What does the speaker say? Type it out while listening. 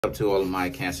Up to all of my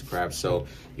Cancer crabs. So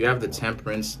you have the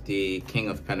Temperance, the King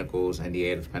of Pentacles, and the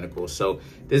Eight of Pentacles. So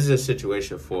this is a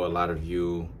situation for a lot of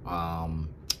you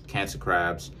Cancer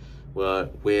crabs,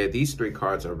 where these three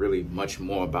cards are really much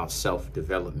more about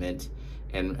self-development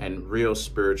and real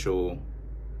spiritual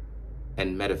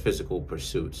and metaphysical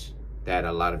pursuits that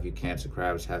a lot of you Cancer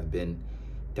crabs have been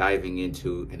diving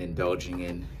into and indulging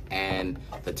in. And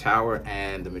the Tower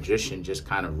and the Magician just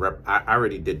kind of I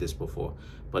already did this before,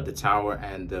 but the Tower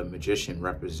and the Magician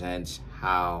represents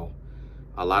how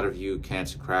a lot of you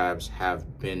Cancer crabs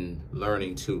have been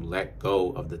learning to let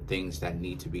go of the things that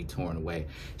need to be torn away.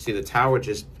 See, the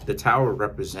Tower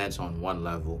represents on one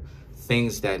level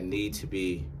things that need to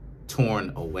be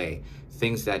torn away,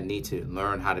 things that need to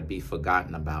learn how to be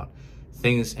forgotten about,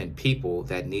 things and people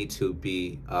that need to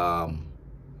be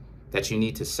that you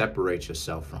need to separate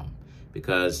yourself from.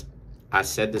 Because I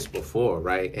said this before,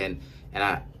 right? And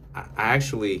I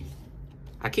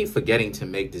keep forgetting to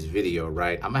make this video,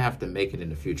 right? I'm gonna have to make it in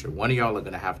the future. One of y'all are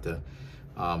gonna have to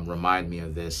remind me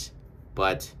of this.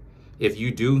 But if you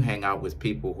do hang out with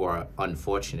people who are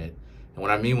unfortunate, and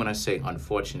what I mean when I say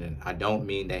unfortunate, I don't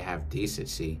mean they have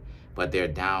decency, but they're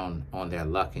down on their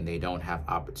luck and they don't have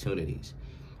opportunities.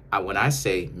 When I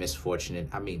say misfortunate,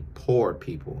 I mean poor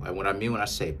people. And what I mean when I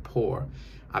say poor,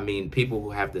 I mean people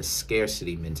who have the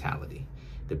scarcity mentality.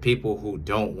 The people who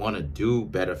don't want to do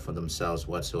better for themselves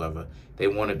whatsoever. They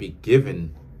want to be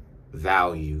given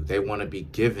value. They want to be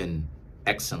given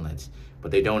excellence,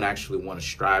 but they don't actually want to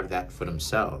strive that for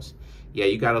themselves. Yeah,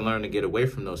 you got to learn to get away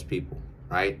from those people,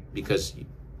 right? Because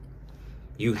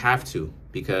you have to,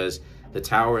 because the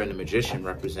Tower and the Magician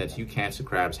represents you Cancer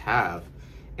crabs have,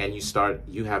 and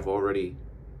you have already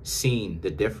seen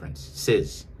the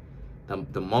differences,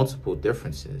 the multiple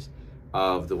differences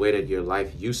of the way that your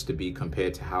life used to be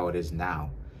compared to how it is now.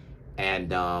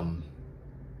 And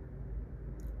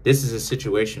this is a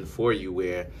situation for you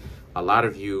where a lot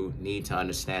of you need to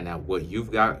understand that what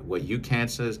you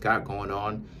Cancers got going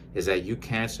on is that you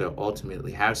Cancer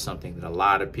ultimately have something that a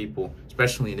lot of people,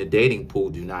 especially in the dating pool,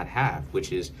 do not have,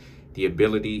 which is the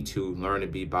ability to learn to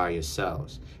be by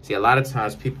yourselves. See, a lot of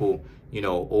times people,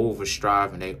 over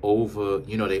strive and they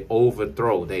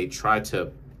overthrow. They try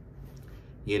to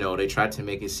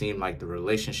make it seem like the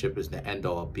relationship is the end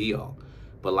all be all.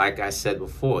 But like I said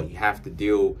before, you have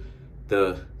to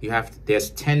there's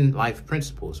 10 life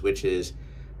principles, which is,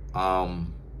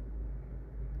 I'm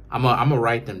gonna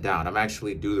write them down. I'm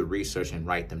actually do the research and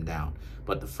write them down.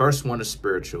 But the first one is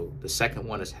spiritual. The second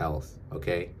one is health.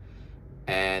 Okay.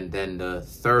 And then the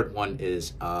third one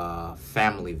is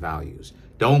family values.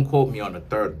 Don't quote me on the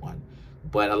third one.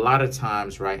 But a lot of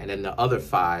times, right, and then the other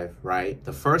 5, right,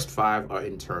 the first 5 are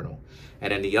internal,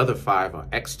 and then the other 5 are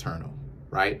external,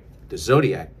 right? The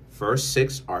zodiac, first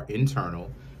 6 are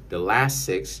internal, the last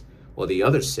 6, or the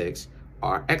other 6,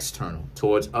 are external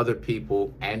towards other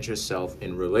people and yourself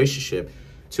in relationship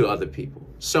to other people.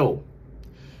 So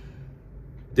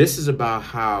this is about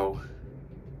how,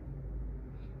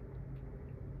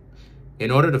 in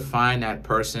order to find that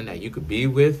person that you could be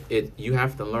with, you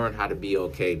have to learn how to be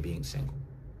okay being single,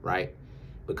 right?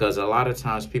 Because a lot of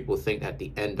times people think that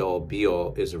the end all be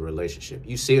all is a relationship.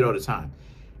 You see it all the time.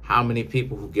 How many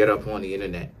people who get up on the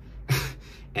internet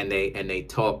and they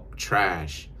talk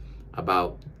trash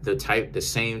about the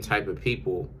same type of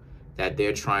people that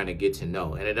they're trying to get to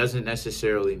know, and it doesn't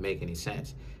necessarily make any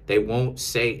sense. They won't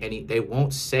say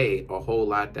a whole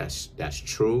lot that's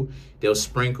true. They'll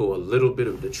sprinkle a little bit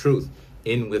of the truth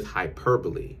in with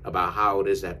hyperbole about how it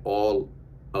is that all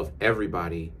of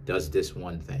everybody does this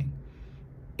one thing,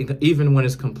 even when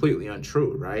it's completely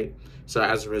untrue, right? So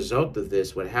as a result of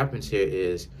this, what happens here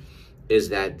is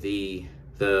that the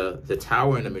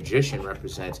Tower and the Magician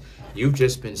represents you've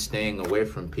just been staying away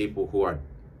from people who are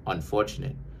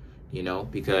unfortunate,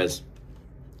 because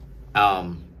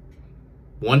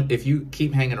if you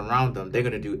keep hanging around them, they're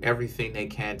going to do everything they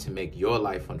can to make your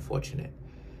life unfortunate.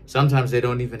 Sometimes they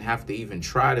don't even have to even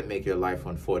try to make your life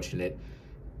unfortunate.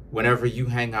 Whenever you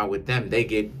hang out with them, they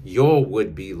get your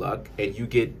would-be luck and you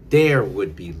get their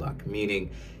would-be luck, meaning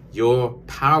your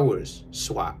powers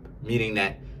swap, meaning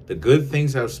that the good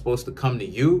things that are supposed to come to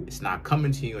you, it's not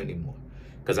coming to you anymore.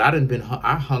 Because I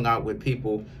hung out with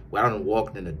people where I done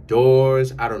walked into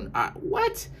doors. I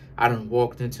done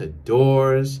walked into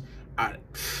doors.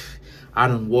 I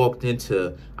done walked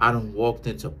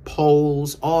into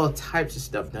poles, all types of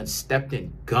stuff. Done stepped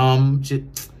in gum,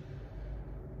 just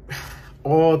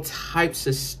all types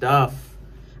of stuff.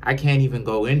 I can't even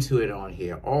go into it on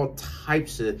here. All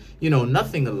types of,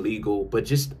 nothing illegal, but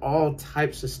just all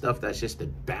types of stuff that's just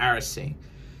embarrassing.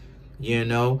 you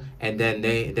know, and then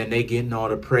they getting all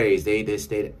the praise. They this,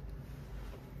 they.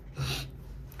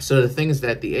 So the thing is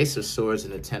that the Ace of Swords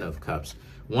and the Ten of Cups,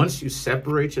 once you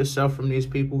separate yourself from these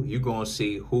people, you're going to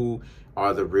see who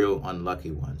are the real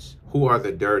unlucky ones, who are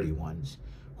the dirty ones,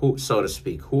 who, so to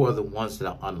speak, who are the ones that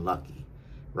are unlucky,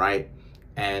 right?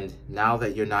 And now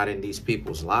that you're not in these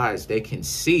people's lives, they can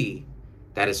see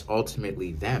that it's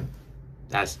ultimately them.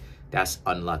 That's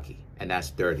unlucky and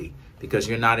that's dirty, because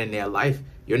you're not in their life.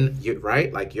 You're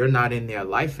right, like you're not in their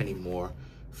life anymore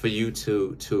for you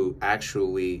to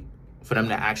actually, for them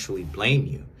to actually blame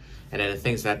you. And then the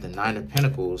things that the Nine of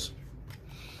Pentacles,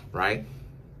 right?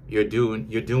 You're doing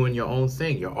your own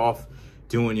thing. You're off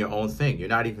doing your own thing. You're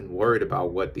not even worried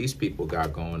about what these people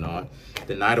got going on.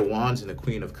 The Knight of Wands and the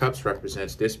Queen of Cups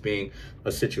represents this being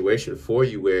a situation for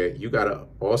you where you got to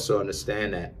also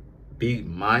understand that, be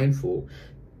mindful,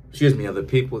 excuse me, of the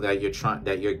people that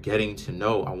you're getting to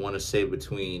know. I want to say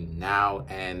between now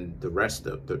and the rest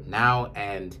of the, now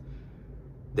and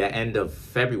the end of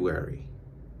February,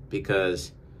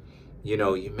 because, you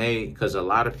know, you may, because a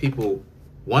lot of people,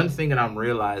 one thing that I'm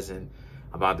realizing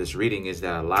about this reading is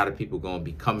that a lot of people going to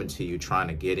be coming to you, trying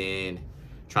to get in,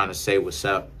 trying to say what's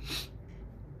up,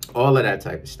 all of that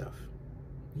type of stuff.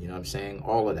 You know what I'm saying?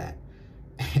 All of that.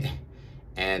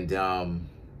 And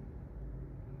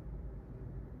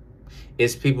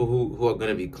it's people who are going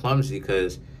to be clumsy,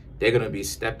 because they're going to be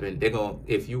stepping,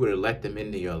 if you were to let them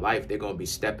into your life, they're going to be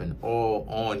stepping all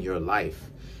on your life,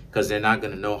 because they're not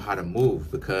going to know how to move,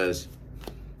 because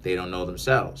they don't know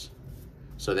themselves.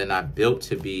 So they're not built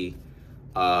to be,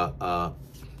 they're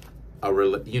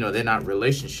not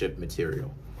relationship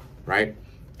material, right?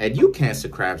 And you Cancer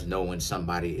crabs know when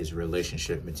somebody is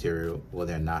relationship material or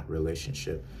they're not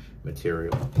relationship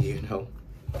material, you know.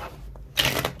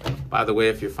 By the way,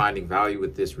 if you're finding value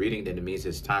with this reading, then it means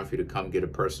it's time for you to come get a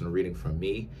personal reading from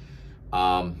me.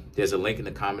 There's a link in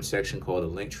the comment section called a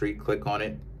link tree. Click on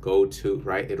it. Go to,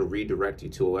 right, it'll redirect you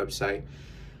to a website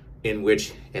in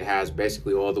which it has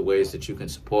basically all the ways that you can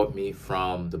support me,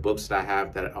 from the books that I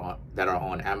have that are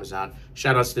on Amazon.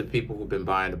 Shout outs to the people who've been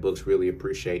buying the books. Really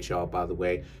appreciate y'all, by the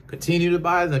way. Continue to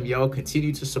buy them, yo.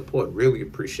 Continue to support. Really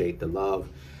appreciate the love.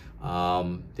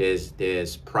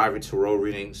 There's private tarot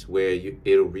readings where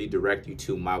it'll redirect you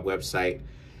to my website,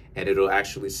 and it'll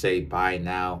actually say buy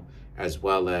now, as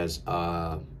well as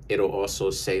it'll also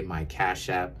say my Cash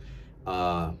App,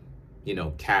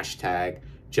 cash tag,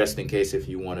 just in case if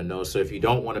you want to know. So if you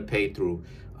don't want to pay through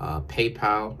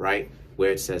PayPal, right,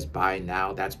 where it says buy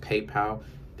now, that's PayPal.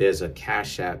 There's a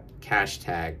Cash App cash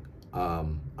tag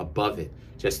above it,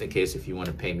 just in case if you want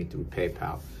to pay me through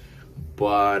PayPal.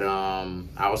 But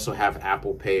I also have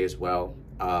Apple Pay as well.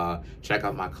 Check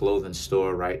out my clothing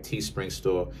store, right? Teespring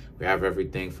store. We have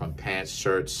everything from pants,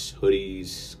 shirts,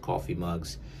 hoodies, coffee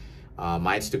mugs.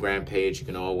 My Instagram page, you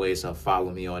can always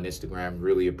follow me on Instagram.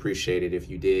 Really appreciate it if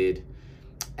you did.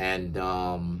 And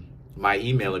my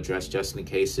email address, just in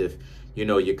case if,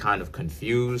 you're kind of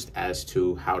confused as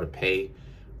to how to pay.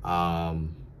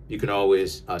 You can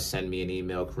always send me an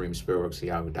email,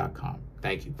 Kareemspiritworks@yahoo.com.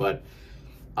 Thank you. But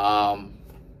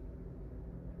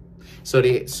so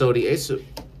the Ace of,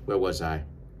 where was I?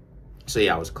 So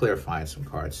yeah, I was clarifying some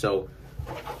cards. So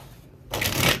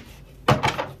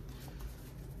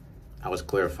I was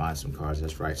clarifying some cards,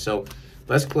 that's right. So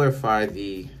let's clarify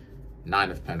the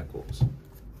Nine of Pentacles.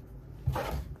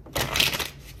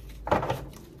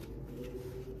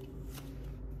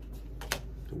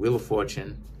 The Wheel of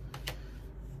Fortune,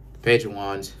 the Page of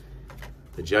Wands,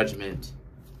 the Judgment,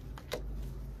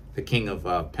 the King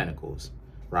of Pentacles,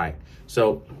 right?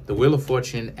 So the Wheel of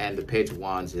Fortune and the Page of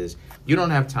Wands is, you don't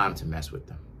have time to mess with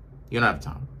them. You don't have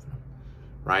time for them,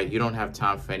 right? You don't have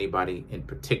time for anybody in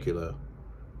particular,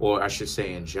 or I should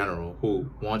say in general, who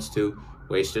wants to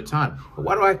waste your time. But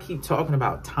why do I keep talking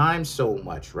about time so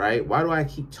much, right? Why do I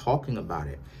keep talking about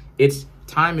it?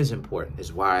 Time is important,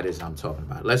 is why it is I'm talking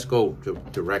about it. Let's go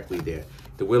directly there.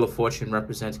 The Wheel of Fortune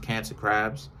represents Cancer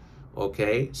crabs.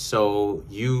 Okay, so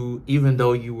even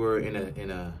though you were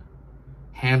in a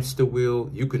hamster wheel,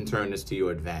 you can turn this to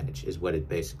your advantage, is what it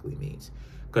basically means,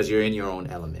 because you're in your own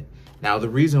element. Now, the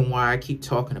reason why I keep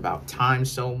talking about time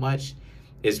so much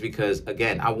is because,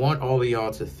 again, I want all of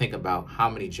y'all to think about how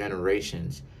many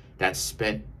generations that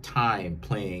spent time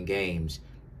playing games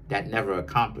that never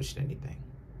accomplished anything.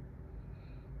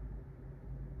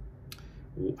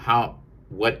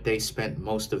 What they spent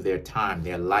most of their time,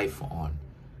 their life on,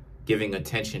 giving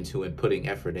attention to and putting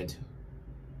effort into,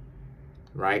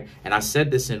 right? And I said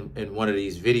this in one of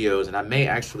these videos, and I may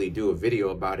actually do a video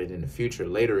about it in the future,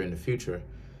 later in the future.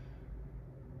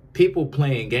 people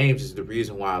playing games is the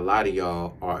reason why a lot of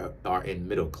y'all are in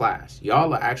middle class.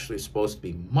 Y'all are actually supposed to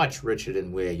be much richer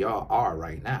than where y'all are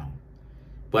right now.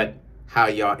 But how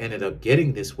y'all ended up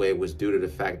getting this way was due to the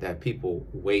fact that people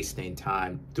wasting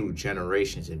time through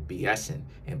generations and BSing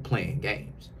and playing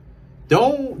games.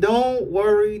 Don't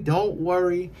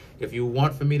worry. If you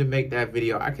want for me to make that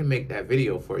video, I can make that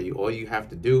video for you. All you have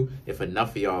to do, if enough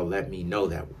of y'all let me know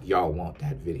that y'all want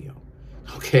that video,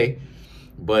 okay?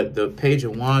 But the Page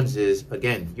of Wands is,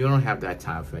 again, you don't have that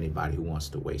time for anybody who wants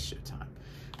to waste your time.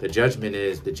 The Judgment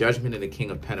is, the Judgment and the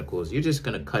King of Pentacles. You're just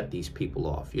going to cut these people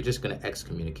off. You're just going to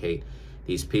excommunicate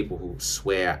these people who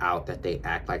swear out that they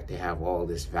act like they have all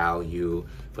this value,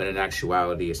 but in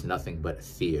actuality, it's nothing but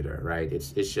theater, right?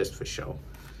 It's just for show.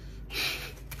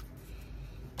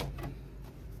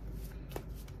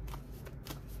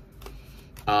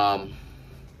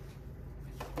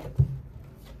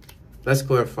 Let's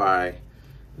clarify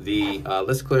the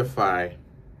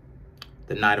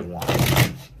Knight of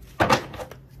Wands.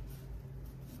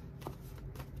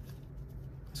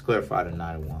 Let's clarify the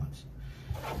Knight of Wands.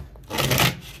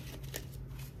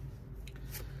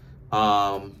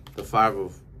 The Five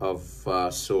of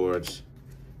Swords,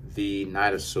 the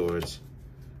Knight of Swords,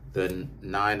 the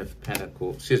Nine of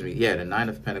Pentacles, the Nine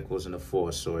of Pentacles and the Four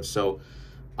of Swords. So,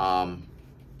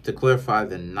 to clarify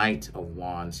the Knight of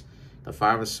Wands, the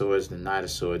Five of Swords, the Knight of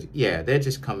Swords, yeah, they're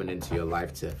just coming into your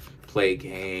life to play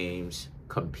games,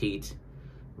 compete,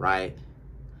 right?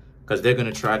 Because they're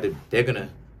going to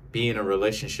be in a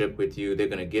relationship with you. They're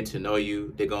going to get to know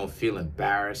you. They're going to feel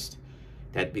embarrassed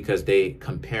that because they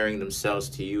comparing themselves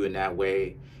to you in that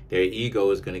way, their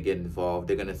ego is going to get involved.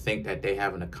 They're going to think that they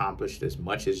haven't accomplished as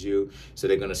much as you. So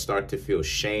they're going to start to feel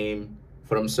shame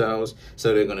for themselves.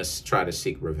 So they're going to try to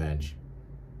seek revenge.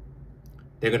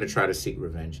 They're going to try to seek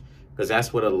revenge because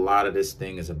that's what a lot of this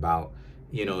thing is about.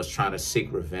 You know, is trying to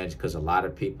seek revenge because a lot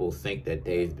of people think that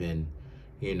they've been,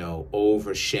 you know,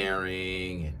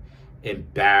 oversharing and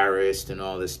embarrassed and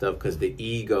all this stuff because the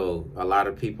ego, a lot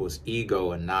of people's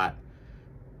ego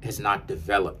has not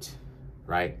developed,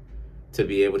 right? To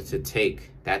be able to take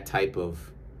that type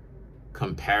of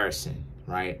comparison,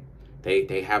 right?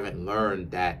 They haven't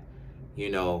learned that, you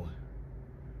know,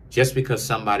 just because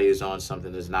somebody is on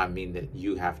something does not mean that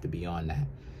you have to be on that.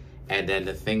 And then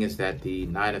the thing is that the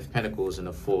Nine of Pentacles and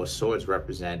the Four of Swords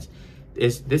represents,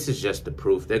 this is just the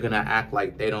proof. They're going to act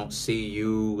like they don't see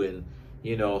you and,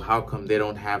 you know, how come they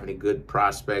don't have any good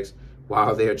prospects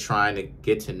while they're trying to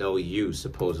get to know you,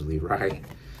 supposedly, right?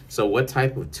 So what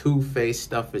type of two-faced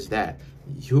stuff is that?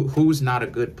 Who's not a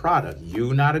good product?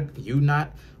 You not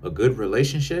a good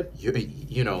relationship?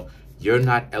 You know, you're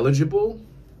not eligible?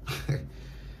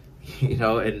 You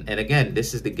know, and again,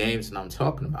 this is the games that I'm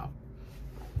talking about.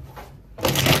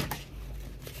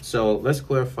 So let's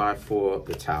clarify for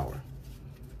the Tower.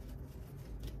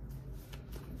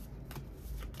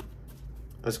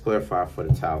 Let's clarify for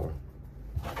the Tower.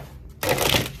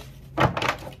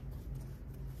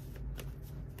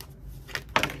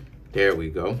 There we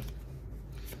go.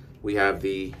 We have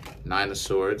the Nine of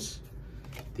Swords,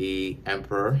 the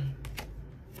Emperor,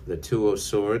 the Two of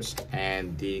Swords,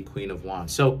 and the Queen of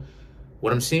Wands. So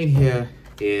what I'm seeing here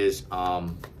is,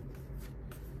 what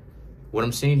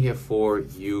I'm seeing here for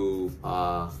you,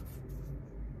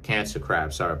 Cancer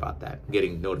crab, sorry about that, I'm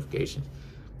getting notifications.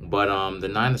 But the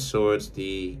Nine of Swords,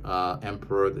 the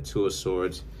Emperor, the Two of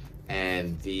Swords,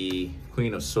 and the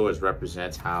Queen of Swords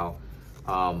represents how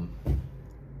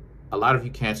a lot of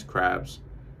you Cancer crabs,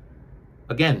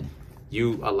 again,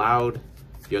 you allowed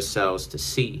yourselves to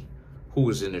see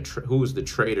who's the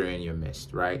traitor in your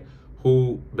midst, right?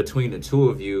 Who, between the two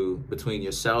of you, between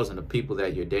yourselves and the people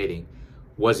that you're dating,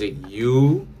 was it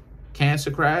you,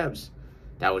 Cancer crabs,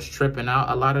 that was tripping out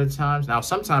a lot of the times? Now,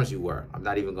 sometimes you were. I'm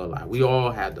not even gonna lie. We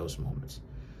all had those moments.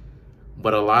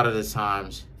 But a lot of the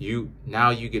times, now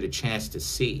you get a chance to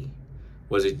see,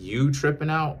 was it you tripping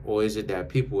out, or is it that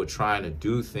people were trying to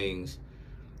do things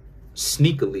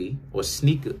sneakily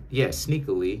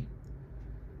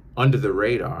under the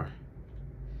radar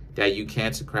that you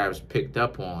Cancer crabs picked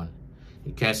up on?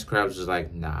 You Cancer crabs was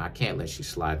like, nah, I can't let you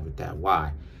slide with that.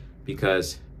 Why?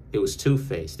 Because it was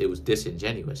two-faced. It was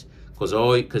disingenuous.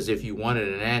 Because if you wanted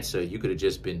an answer, you could have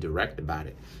just been direct about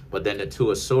it. But then the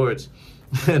Two of Swords,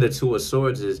 the Two of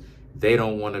Swords is they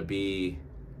don't want to be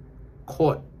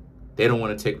caught. They don't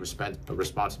want to take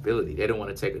responsibility. They don't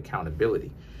want to take accountability.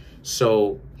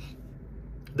 So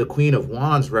the Queen of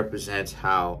Wands represents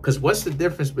how, because what's the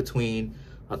difference between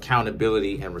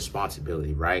accountability and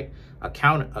responsibility, right?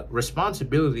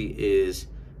 Responsibility is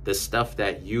the stuff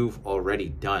that you've already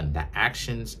done, the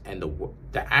actions and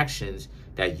the actions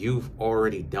that you've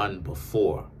already done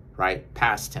before, right?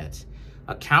 Past tense.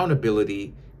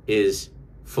 Accountability is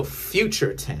for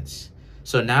future tense.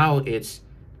 So now it's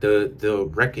the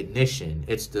recognition.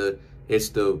 It's the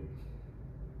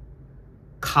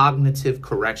cognitive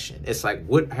correction. It's like,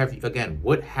 what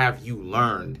have you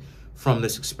learned from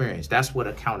this experience? That's what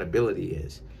accountability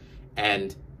is.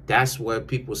 And that's what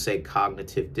people say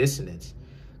cognitive dissonance.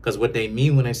 Because what they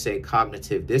mean when they say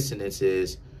cognitive dissonance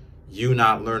is you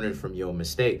not learning from your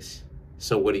mistakes.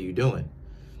 So what are you doing?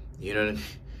 You know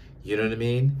what I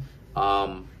mean?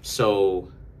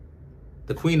 So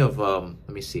the Queen of,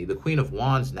 the Queen of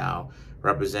Wands now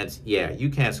represents, you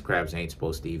Cancer crabs ain't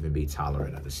supposed to even be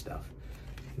tolerant of this stuff,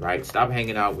 right? Stop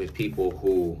hanging out with people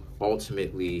who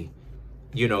ultimately,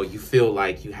 you feel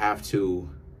like you have to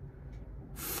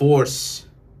force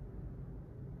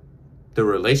the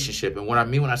relationship. And what I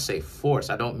mean when I say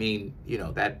force, I don't mean,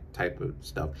 that type of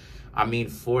stuff. I mean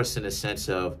force in the sense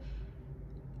of,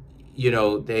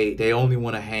 they only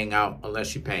want to hang out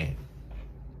unless you're paying.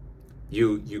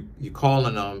 You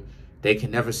calling them, they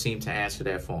can never seem to answer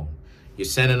their phone. You're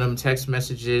sending them text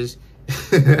messages,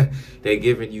 they're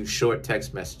giving you short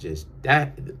text messages.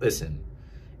 That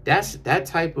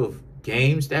type of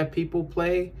games that people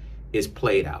play is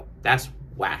played out. That's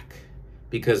whack.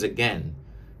 Because again,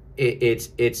 it's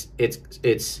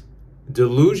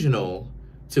delusional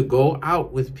to go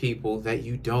out with people that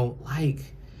you don't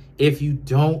like. If you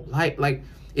don't like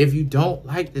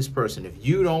this person, if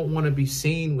you don't want to be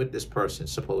seen with this person,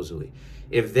 supposedly,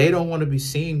 if they don't want to be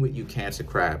seen with you, Cancer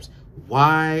crabs,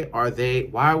 why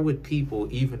would people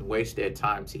even waste their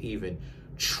time to even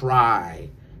try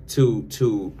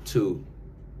to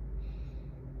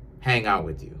hang out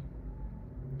with you?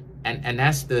 And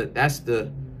that's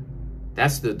the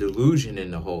delusion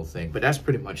in the whole thing. But that's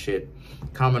pretty much it.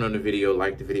 Comment on the video,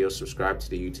 like the video, subscribe to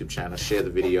the YouTube channel, share the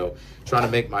video. Trying to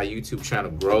make my YouTube channel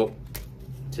grow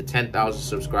to 10,000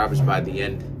 subscribers by the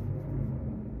end.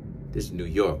 This is New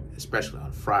York, especially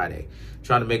on Friday.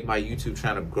 Trying to make my YouTube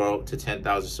channel grow to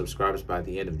 10,000 subscribers by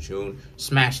the end of June.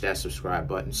 Smash that subscribe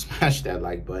button, smash that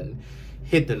like button,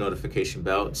 hit the notification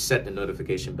bell, set the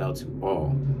notification bell to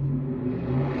all.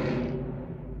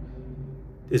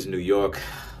 This is New York.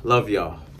 Love y'all.